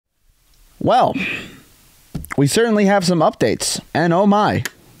Well, we certainly have some updates, and oh my,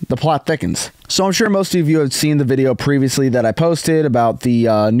 the plot thickens. So I'm sure most of you have seen the video previously that I posted about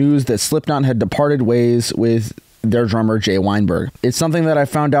the news that Slipknot had departed ways with their drummer, Jay Weinberg. It's something that I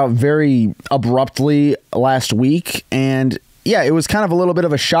found out very abruptly last week, and yeah, it was kind of a little bit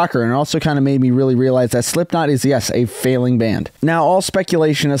of a shocker, and it also kind of made me really realize that Slipknot is, yes, a failing band. Now, all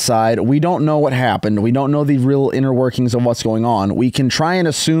speculation aside, we don't know what happened. We don't know the real inner workings of what's going on. We can try and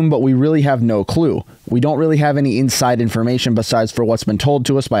assume, but we really have no clue. We don't really have any inside information besides for what's been told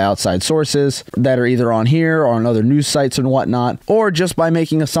to us by outside sources that are either on here or on other news sites and whatnot, or just by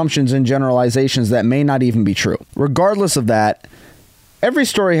making assumptions and generalizations that may not even be true. Regardless of that, every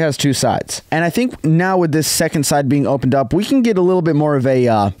story has two sides, and I think now with this second side being opened up, we can get a little bit more of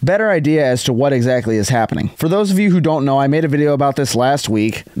a better idea as to what exactly is happening. For those of you who don't know, I made a video about this last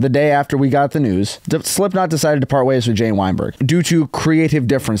week, the day after we got the news. Slipknot decided to part ways with Jay Weinberg due to creative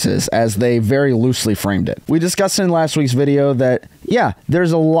differences, as they very loosely framed it. We discussed in last week's video that, yeah,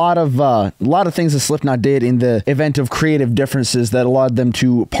 there's a lot of things that Slipknot did in the event of creative differences that allowed them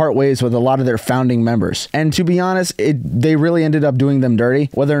to part ways with a lot of their founding members. And to be honest, they really ended up doing them dirty,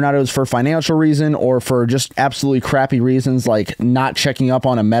 whether or not it was for financial reason or for just absolutely crappy reasons like not checking up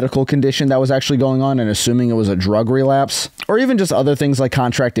on a medical condition that was actually going on and assuming it was a drug relapse, or even just other things like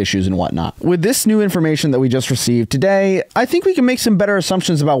contract issues and whatnot. With this new information that we just received today, I think we can make some better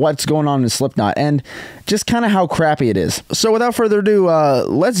assumptions about what's going on in Slipknot and just kind of how crappy it is. So without further ado,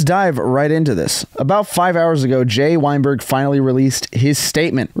 let's dive right into this. About 5 hours ago, Jay Weinberg finally released his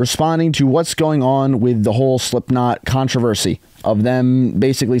statement responding to what's going on with the whole Slipknot controversy of them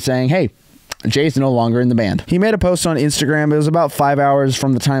basically saying, hey, Jay's no longer in the band. He made a post on Instagram. It was about 5 hours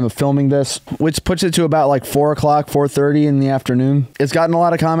from the time of filming this, which puts it to about like 4 o'clock, 4:30 in the afternoon. It's gotten a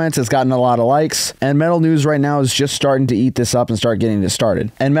lot of comments. It's gotten a lot of likes. And Metal News right now is just starting to eat this up and start getting it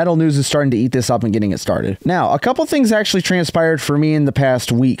started. And Metal News is starting to eat this up and getting it started. Now, a couple things actually transpired for me in the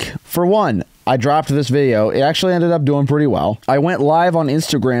past week. For one, I dropped this video. It actually ended up doing pretty well. I went live on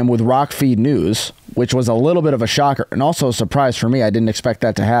Instagram with Rockfeed News, which was a little bit of a shocker and also a surprise for me. I didn't expect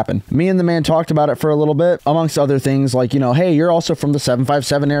that to happen. Me and the man talked about it for a little bit, amongst other things like, you know, hey, you're also from the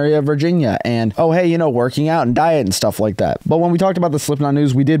 757 area of Virginia, and oh, hey, you know, working out and diet and stuff like that. But when we talked about the Slipknot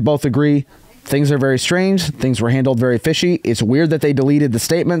news, we did both agree things are very strange. Things were handled very fishy. It's weird that they deleted the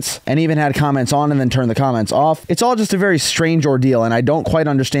statements and even had comments on and then turned the comments off. It's all just a very strange ordeal, and I don't quite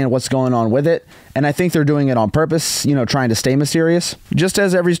understand what's going on with it. And I think they're doing it on purpose, you know, trying to stay mysterious. Just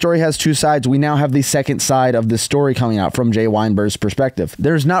as every story has two sides, we now have the second side of this story coming out from Jay Weinberg's perspective.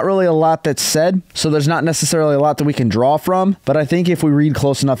 There's not really a lot that's said, so there's not necessarily a lot that we can draw from, but I think if we read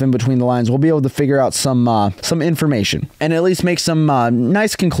close enough in between the lines, we'll be able to figure out some information and at least make some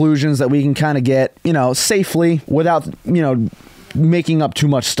nice conclusions that we can kind of get, you know, safely without, you know, making up too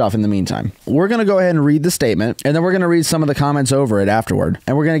much stuff in the meantime. We're going to go ahead and read the statement, and then we're going to read some of the comments over it afterward,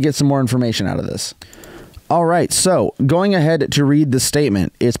 and we're going to get some more information out of this. All right, so going ahead to read the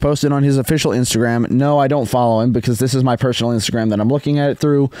statement. It's posted on his official Instagram. No, I don't follow him because this is my personal Instagram that I'm looking at it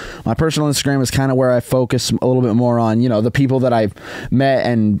through. My personal Instagram is kind of where I focus a little bit more on, you know, the people that I've met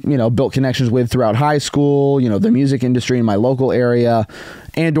and, you know, built connections with throughout high school, you know, the music industry in my local area,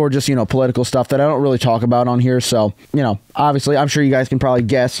 and or just, you know, political stuff that I don't really talk about on here. So, you know, obviously, I'm sure you guys can probably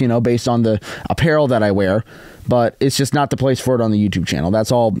guess, you know, based on the apparel that I wear, but it's just not the place for it on the YouTube channel.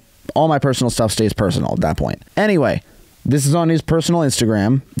 That's all my personal stuff stays personal at that point. Anyway, this is on his personal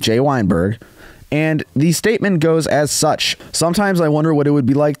Instagram, Jay Weinberg, and the statement goes as such. Sometimes I wonder what it would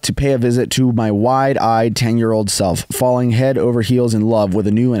be like to pay a visit to my wide-eyed 10-year-old self, falling head over heels in love with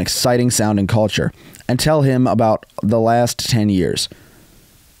a new and exciting sounding culture, and tell him about the last 10 years.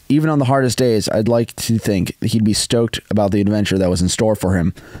 Even on the hardest days, I'd like to think he'd be stoked about the adventure that was in store for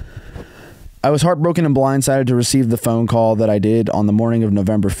him. I was heartbroken and blindsided to receive the phone call that I did on the morning of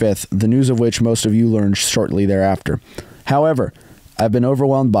November 5th, the news of which most of you learned shortly thereafter. However, I've been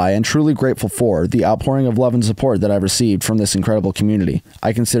overwhelmed by and truly grateful for the outpouring of love and support that I've received from this incredible community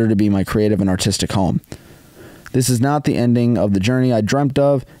I consider to be my creative and artistic home. This is not the ending of the journey I dreamt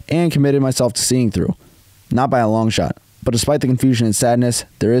of and committed myself to seeing through. Not by a long shot, but despite the confusion and sadness,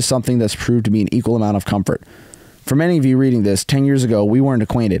 there is something that's proved to be an equal amount of comfort. For many of you reading this, 10 years ago, we weren't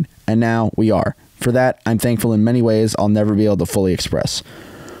acquainted, and now we are. For that, I'm thankful in many ways I'll never be able to fully express.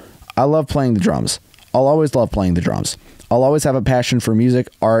 I love playing the drums. I'll always love playing the drums. I'll always have a passion for music,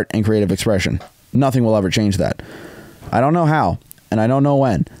 art, and creative expression. Nothing will ever change that. I don't know how, and I don't know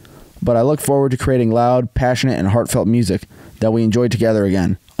when, but I look forward to creating loud, passionate, and heartfelt music that we enjoy together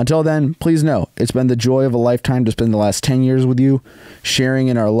again. Until then, please know, it's been the joy of a lifetime to spend the last 10 years with you, sharing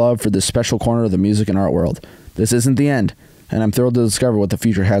in our love for this special corner of the music and art world. This isn't the end. and I'm thrilled to discover what the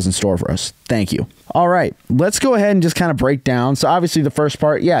future has in store for us. Thank you. All right, let's go ahead and just kind of break down. So obviously the first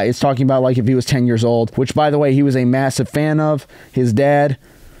part, yeah, it's talking about like if he was 10 years old, which by the way, he was a massive fan of. His dad,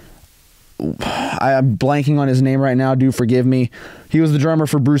 I'm blanking on his name right now, do forgive me. He was the drummer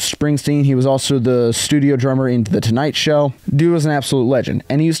for Bruce Springsteen. He was also the studio drummer in The Tonight Show. Dude was an absolute legend.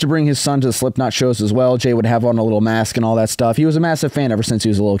 And he used to bring his son to the Slipknot shows as well. Jay would have on a little mask and all that stuff. He was a massive fan ever since he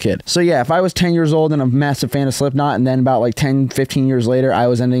was a little kid. So yeah, if I was 10 years old and a massive fan of Slipknot, and then about like 10, 15 years later, I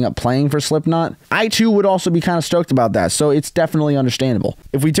was ending up playing for Slipknot, I too would also be kind of stoked about that. So it's definitely understandable.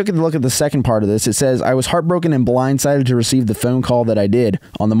 If we took a look at the second part of this, it says, I was heartbroken and blindsided to receive the phone call that I did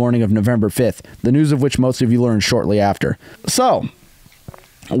on the morning of November 5th, the news of which most of you learned shortly after. So,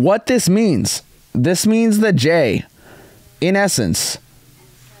 what this means that Jay, in essence,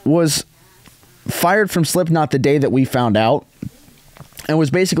 was fired from Slipknot the day that we found out, and was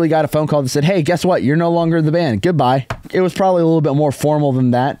basically got a phone call that said, hey, guess what? You're no longer in the band. Goodbye. It was probably a little bit more formal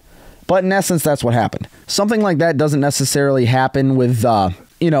than that, but in essence, that's what happened. Something like that doesn't necessarily happen with,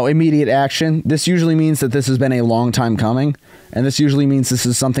 immediate action. This usually means that this has been a long time coming, and this usually means this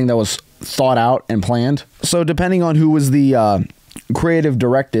is something that was thought out and planned. So depending on who was the creative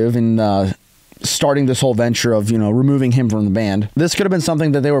directive in starting this whole venture of, removing him from the band, this could have been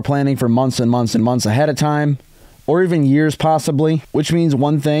something that they were planning for months and months and months ahead of time, or even years possibly, which means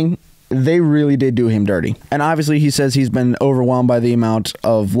one thing: they really did do him dirty. And obviously he says he's been overwhelmed by the amount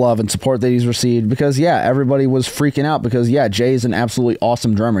of love and support that he's received, because yeah, everybody was freaking out because yeah, Jay is an absolutely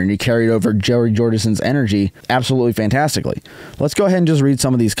awesome drummer and he carried over Joey Jordison's energy absolutely fantastically. Let's go ahead and just read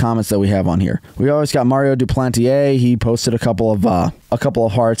some of these comments that we have on here. We always got Mario Duplantier. He posted a couple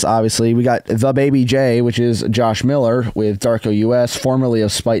of hearts, obviously. We got The Baby J, which is Josh Miller with Darko US, formerly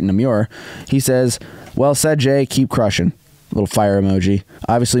of Spite and Amur. He says, well said, Jay, keep crushing. Little fire emoji.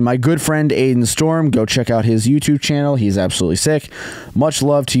 Obviously, my good friend Aiden Storm, go check out his YouTube channel. He's absolutely sick. Much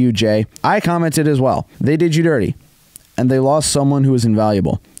love to you, Jay. I commented as well. They did you dirty, and they lost someone who was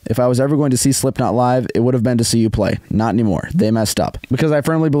invaluable. If I was ever going to see Slipknot live, it would have been to see you play. Not anymore. They messed up. Because I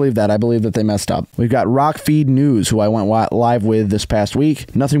firmly believe that. I believe that they messed up. We've got Rockfeed News, who I went live with this past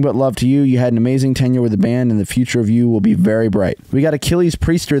week. Nothing but love to you. You had an amazing tenure with the band, and the future of you will be very bright. We got Achilles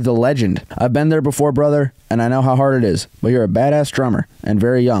Priester, the legend. I've been there before, brother, and I know how hard it is. But you're a badass drummer, and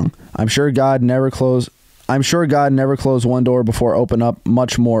very young. I'm sure God never closed one door before open up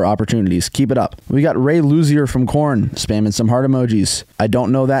much more opportunities. Keep it up. We got Ray Luzier from Korn spamming some heart emojis. I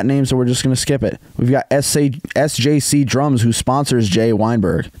don't know that name, so we're just going to skip it. We've got SJC Drums, who sponsors Jay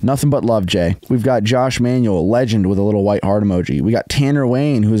Weinberg. Nothing but love, Jay. We've got Josh Manuel, legend, with a little white heart emoji. We got Tanner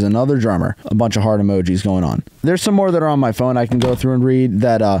Wayne, who's another drummer. A bunch of heart emojis going on. There's some more that are on my phone I can go through and read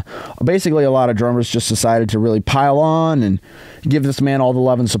that basically a lot of drummers just decided to really pile on and give this man all the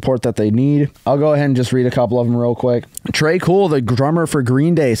love and support that they need. I'll go ahead and just read a couple of them real quick. Trey Cool, the drummer for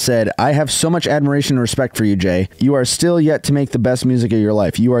Green Day, said, I have so much admiration and respect for you, Jay. You are still yet to make the best music of your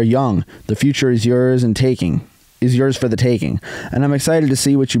life. You are young. The future is yours for the taking. And I'm excited to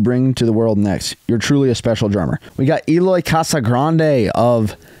see what you bring to the world next. You're truly a special drummer. We got Eloy Casagrande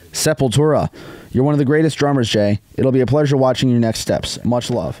of Sepultura. You're one of the greatest drummers, Jay. It'll be a pleasure watching your next steps. Much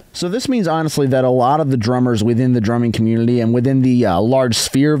love. So this means, honestly, that a lot of the drummers within the drumming community and within the large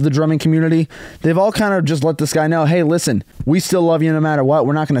sphere of the drumming community, they've all kind of just let this guy know, hey, listen, we still love you no matter what.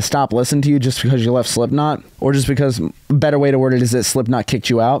 We're not going to stop listening to you just because you left Slipknot, or just because, a better way to word it is that Slipknot kicked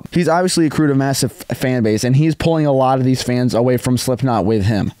you out. He's obviously accrued a massive fan base, and he's pulling a lot of these fans away from Slipknot with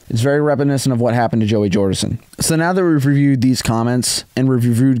him. It's very reminiscent of what happened to Joey Jordison. So now that we've reviewed these comments and we've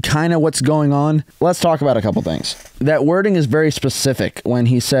reviewed kind of what's going on, let's talk about a couple things. That wording is very specific when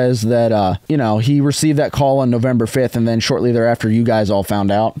he says that, he received that call on November 5th, and then shortly thereafter, you guys all found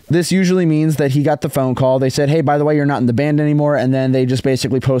out. This usually means that he got the phone call. They said, hey, by the way, you're not in the band anymore. And then they just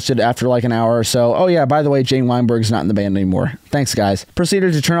basically posted after like an hour or so, oh yeah, by the way, Jay Weinberg's not in the band anymore. Thanks, guys.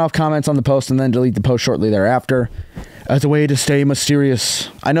 Proceeded to turn off comments on the post and then delete the post shortly thereafter, as a way to stay mysterious.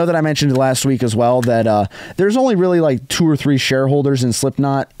 I know that I mentioned last week as well that there's only really like 2 or 3 shareholders in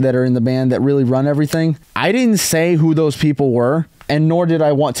Slipknot that are in the band that really run everything. I didn't say who those people were, and nor did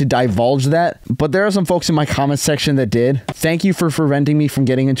I want to divulge that, but there are some folks in my comments section that did. Thank you for preventing me from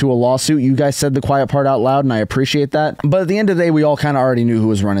getting into a lawsuit. You guys said the quiet part out loud, and I appreciate that. But at the end of the day, we all kind of already knew who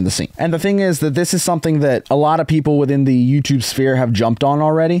was running the scene. And the thing is that this is something that a lot of people within the YouTube sphere have jumped on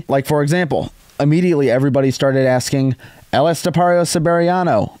already. Like, for example, immediately everybody started asking, Estepario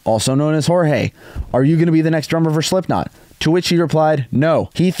Siberiano, also known as Jorge, are you going to be the next drummer for Slipknot? To which he replied, no.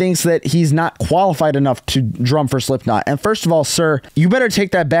 He thinks that he's not qualified enough to drum for Slipknot. And first of all, sir, you better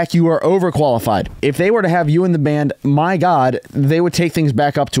take that back. You are overqualified. If they were to have you in the band, my God, they would take things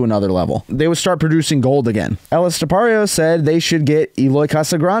back up to another level. They would start producing gold again. Estepario said they should get Eloy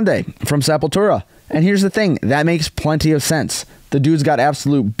Casagrande from Sepultura. And here's the thing, that makes plenty of sense. The dude's got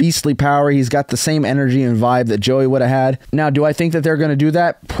absolute beastly power. He's got the same energy and vibe that Joey would have had. Now, do I think that they're going to do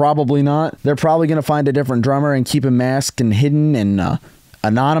that? Probably not. They're probably going to find a different drummer and keep him masked and hidden and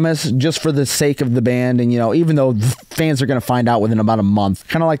anonymous just for the sake of the band. And, you know, even though fans are going to find out within about a month,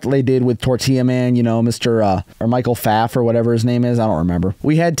 kind of like they did with Tortilla Man, you know, Mr. or Michael Pfaff or whatever his name is. I don't remember.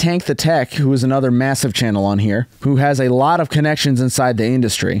 We had Tank the Tech, who is another massive channel on here, who has a lot of connections inside the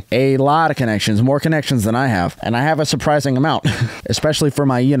industry. A lot of connections, more connections than I have. And I have a surprising amount, especially for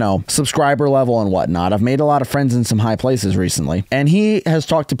my, you know, subscriber level and whatnot. I've made a lot of friends in some high places recently. And he has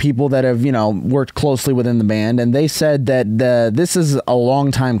talked to people that have, you know, worked closely within the band. And they said that this is a long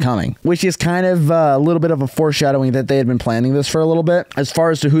time coming, which is kind of a little bit of a foreshadowing that they had been planning this for a little bit. As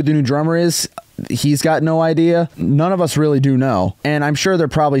far as to who the new drummer is, he's got no idea. None of us really do know. And I'm sure they're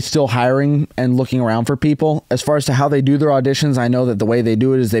probably still hiring and looking around for people. As far as to how they do their auditions, I know that the way they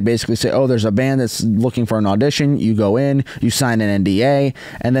do it is they basically say, oh, there's a band that's looking for an audition. You go in, you sign an NDA,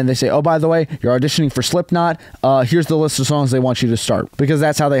 and then they say, oh, by the way, you're auditioning for Slipknot. Here's the list of songs they want you to start. Because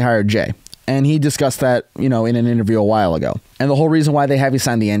that's how they hired Jay. And he discussed that, you know, in an interview a while ago. And the whole reason why they have you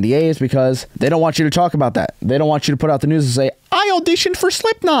sign the NDA is because they don't want you to talk about that. They don't want you to put out the news and say, I auditioned for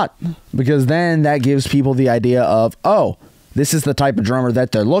Slipknot. Because then that gives people the idea of, oh, this is the type of drummer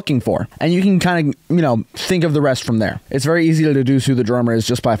that they're looking for. And you can kind of, you know, think of the rest from there. It's very easy to deduce who the drummer is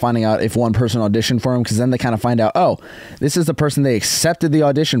just by finding out if one person auditioned for him, because then they kind of find out, oh, this is the person they accepted the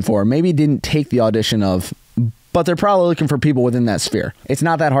audition for. Maybe didn't take the audition of, but they're probably looking for people within that sphere. It's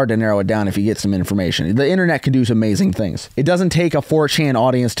not that hard to narrow it down if you get some information. The internet can do some amazing things. It doesn't take a 4chan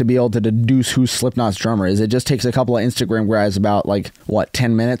audience to be able to deduce who Slipknot's drummer is. It just takes a couple of Instagram guys about, like, what,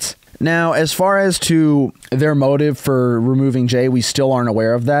 10 minutes? Now, as far as to their motive for removing Jay, we still aren't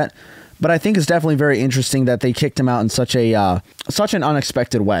aware of that. But I think it's definitely very interesting that they kicked him out in such an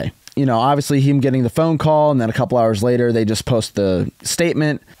unexpected way. You know, obviously him getting the phone call and then a couple hours later they just post the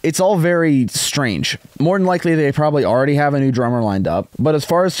statement. It's all very strange. More than likely they probably already have a new drummer lined up. But as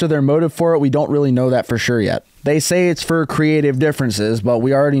far as to their motive for it, we don't really know that for sure yet. They say it's for creative differences, but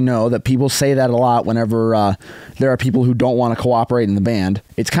we already know that people say that a lot whenever there are people who don't want to cooperate in the band.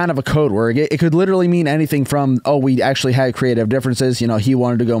 It's kind of a code word. It could literally mean anything from, oh, we actually had creative differences. You know, he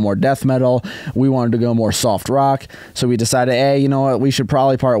wanted to go more death metal. We wanted to go more soft rock. So we decided, hey, you know what? We should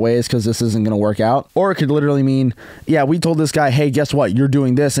probably part ways because this isn't going to work out. Or it could literally mean, yeah, we told this guy, hey, guess what? You're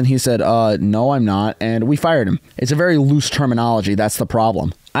doing this. And he said, no, I'm not. And we fired him. It's a very loose terminology. That's the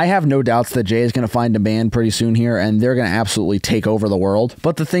problem. I have no doubts that Jay is going to find a band pretty soon here, and they're going to absolutely take over the world.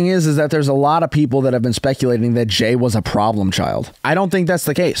 But the thing is that there's a lot of people that have been speculating that Jay was a problem child. I don't think that's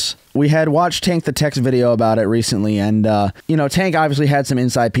the case. We had watched Tank the Tech's video about it recently, and, you know, Tank obviously had some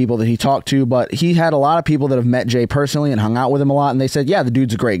inside people that he talked to, but he had a lot of people that have met Jay personally and hung out with him a lot, and they said, yeah, the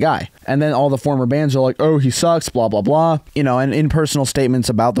dude's a great guy. And then all the former bands are like, oh, he sucks, blah, blah, blah. You know, and in personal statements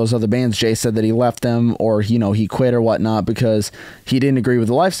about those other bands, Jay said that he left them or, you know, he quit or whatnot because he didn't agree with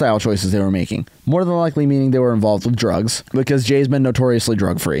the lifestyle choices they were making. More than likely meaning they were involved with drugs, because Jay's been notoriously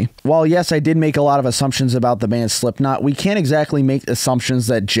drug-free. While, yes, I did make a lot of assumptions about the band Slipknot, we can't exactly make assumptions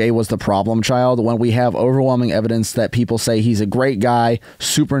that Jay was the problem child when we have overwhelming evidence that people say he's a great guy,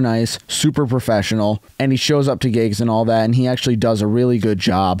 super nice, super professional, and he shows up to gigs and all that, and he actually does a really good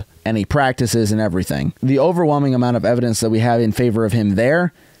job, and he practices and everything. The overwhelming amount of evidence that we have in favor of him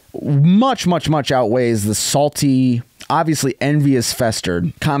there much, much, much outweighs the salty, obviously envious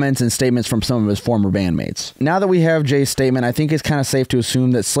festered comments and statements from some of his former bandmates. Now that we have Jay's statement, I think it's kind of safe to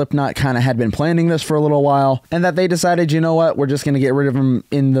assume that Slipknot kind of had been planning this for a little while, and that they decided, you know what, we're just going to get rid of him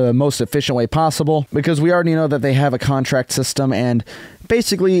in the most efficient way possible, because we already know that they have a contract system, and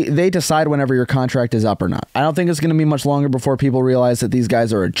basically they decide whenever your contract is up or not. I don't think it's going to be much longer before people realize that these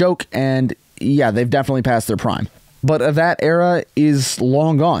guys are a joke, and yeah, they've definitely passed their prime. But that era is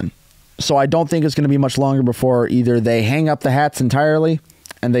long gone. So I don't think it's going to be much longer before either they hang up the hats entirely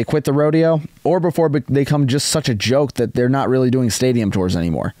and they quit the rodeo, or before they become just such a joke that they're not really doing stadium tours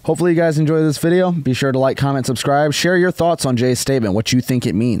anymore. Hopefully you guys enjoy this video. Be sure to like, comment, subscribe. Share your thoughts on Jay's statement, what you think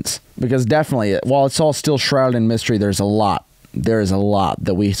it means. Because definitely, while it's all still shrouded in mystery, there's a lot. There is a lot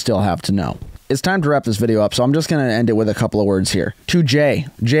that we still have to know. It's time to wrap this video up, so I'm just going to end it with a couple of words here. To Jay.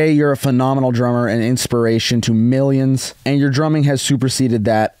 Jay, you're a phenomenal drummer and inspiration to millions, and your drumming has superseded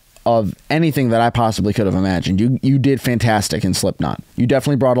that of anything that I possibly could have imagined. You did fantastic in Slipknot. You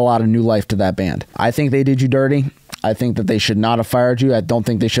definitely brought a lot of new life to that band. I think they did you dirty. I think that they should not have fired you. I don't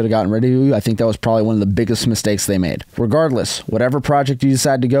think they should have gotten rid of you. I think that was probably one of the biggest mistakes they made. Regardless, whatever project you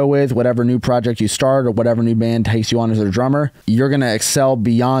decide to go with, whatever new project you start, or whatever new band takes you on as their drummer, you're going to excel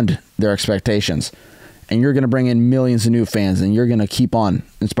beyond their expectations. And you're going to bring in millions of new fans, and you're going to keep on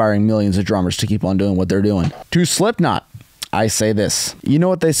inspiring millions of drummers to keep on doing what they're doing. To Slipknot, I say this. You know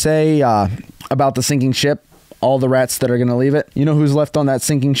what they say about the sinking ship? All the rats that are going to leave it. You know who's left on that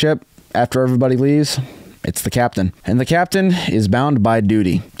sinking ship after everybody leaves? It's the captain. And the captain is bound by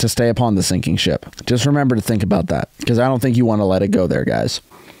duty to stay upon the sinking ship. Just remember to think about that, because I don't think you want to let it go there, guys.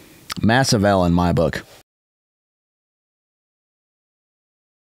 Massive L in my book.